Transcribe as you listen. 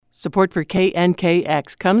Support for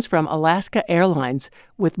KNKX comes from Alaska Airlines,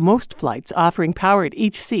 with most flights offering power at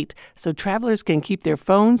each seat so travelers can keep their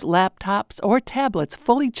phones, laptops, or tablets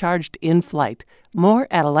fully charged in flight. More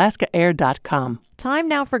at alaskaair.com. Time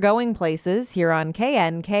now for Going Places here on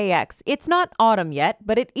KNKX. It's not autumn yet,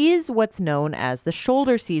 but it is what's known as the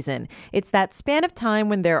shoulder season. It's that span of time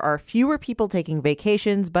when there are fewer people taking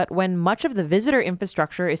vacations, but when much of the visitor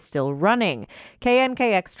infrastructure is still running.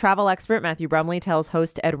 KNKX travel expert Matthew Brumley tells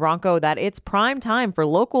host Ed Ronco that it's prime time for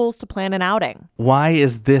locals to plan an outing. Why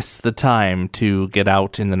is this the time to get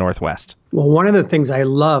out in the Northwest? Well, one of the things I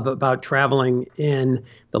love about traveling in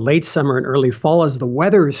the late summer and early fall is the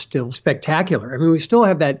weather is still spectacular. I mean, we still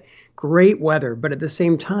have that great weather, but at the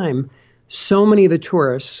same time, so many of the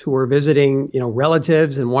tourists who are visiting,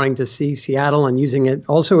 relatives and wanting to see Seattle and using it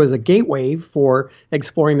also as a gateway for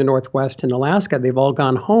exploring the Northwest and Alaska, they've all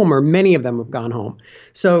gone home, or many of them have gone home.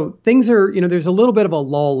 So things are, there's a little bit of a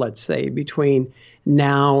lull, let's say, between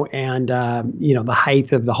now and, the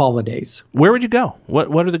height of the holidays. Where would you go?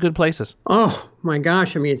 What are the good places? Oh, my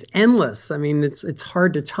gosh. I mean, it's endless. I mean, it's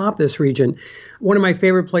hard to top this region. One of my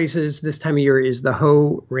favorite places this time of year is the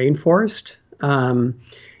Hoh Rainforest. And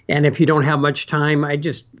if you don't have much time, I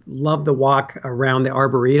just love the walk around the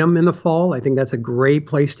Arboretum in the fall. I think that's a great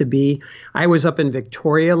place to be. I was up in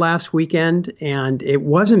Victoria last weekend, and it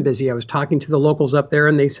wasn't busy. I was talking to the locals up there,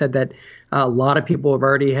 and they said that a lot of people have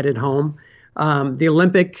already headed home. The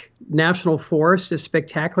Olympic National Forest is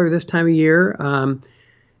spectacular this time of year. A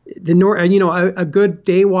good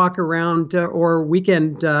day walk around or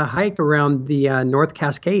weekend hike around the North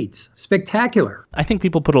Cascades. Spectacular. I think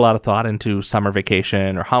people put a lot of thought into summer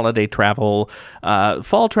vacation or holiday travel.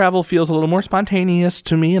 Fall travel feels a little more spontaneous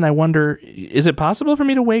to me, and I wonder, is it possible for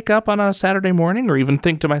me to wake up on a Saturday morning or even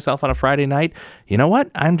think to myself on a Friday night, you know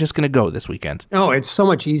what, I'm just going to go this weekend? Oh, it's so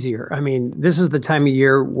much easier. I mean, this is the time of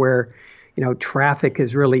year where traffic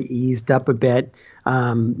has really eased up a bit.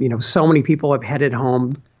 So many people have headed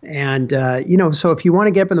home. And, so if you want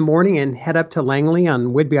to get up in the morning and head up to Langley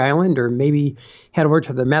on Whidbey Island, or maybe head over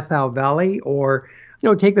to the Methau Valley, or,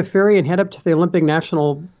 take the ferry and head up to the Olympic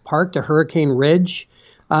National Park to Hurricane Ridge.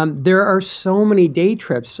 There are so many day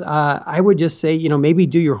trips. I would just say, maybe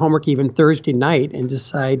do your homework even Thursday night and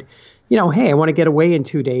decide, hey, I want to get away in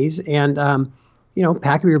 2 days. And,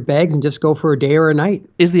 pack up your bags and just go for a day or a night.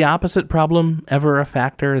 Is the opposite problem ever a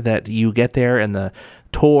factor, that you get there and the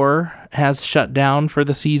tour has shut down for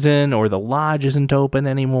the season or the lodge isn't open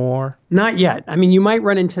anymore? Not yet. I mean, you might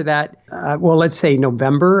run into that, let's say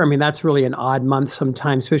November. I mean, that's really an odd month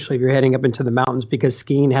sometimes, especially if you're heading up into the mountains because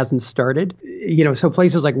skiing hasn't started. So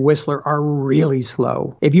places like Whistler are really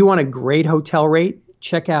slow. If you want a great hotel rate,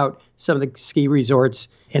 check out some of the ski resorts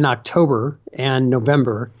in October and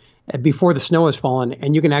November before the snow has fallen,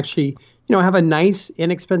 and you can actually, have a nice,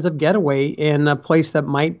 inexpensive getaway in a place that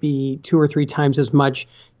might be 2 or 3 times as much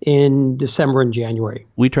in December and January.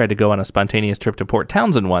 We tried to go on a spontaneous trip to Port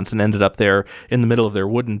Townsend once and ended up there in the middle of their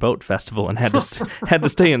wooden boat festival and had to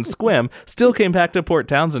stay in Sequim. Still came back to Port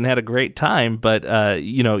Townsend, had a great time, but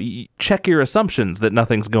check your assumptions that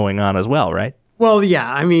nothing's going on as well, right? Well,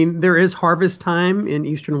 yeah. I mean, there is harvest time in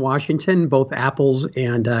eastern Washington, both apples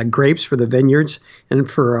and grapes for the vineyards and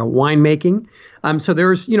for winemaking. So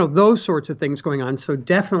there's, those sorts of things going on. So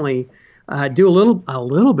definitely do a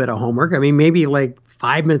little bit of homework. I mean, maybe like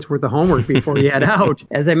 5 minutes worth of homework before you head out.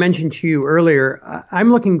 As I mentioned to you earlier,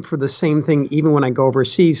 I'm looking for the same thing even when I go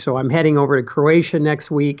overseas. So I'm heading over to Croatia next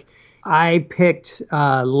week. I picked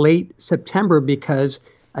late September because,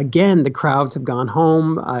 again, the crowds have gone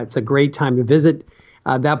home. It's a great time to visit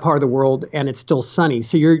that part of the world, and it's still sunny.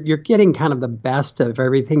 So you're getting kind of the best of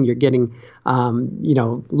everything. You're getting,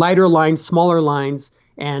 lighter lines, smaller lines,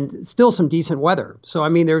 and still some decent weather. So, I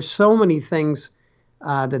mean, there's so many things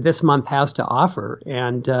that this month has to offer,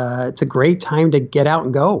 and it's a great time to get out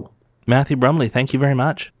and go. Matthew Brumley, thank you very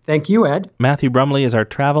much. Thank you, Ed. Matthew Brumley is our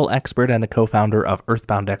travel expert and the co-founder of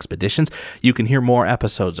Earthbound Expeditions. You can hear more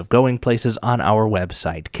episodes of Going Places on our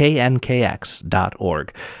website,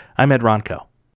 knkx.org. I'm Ed Ronco.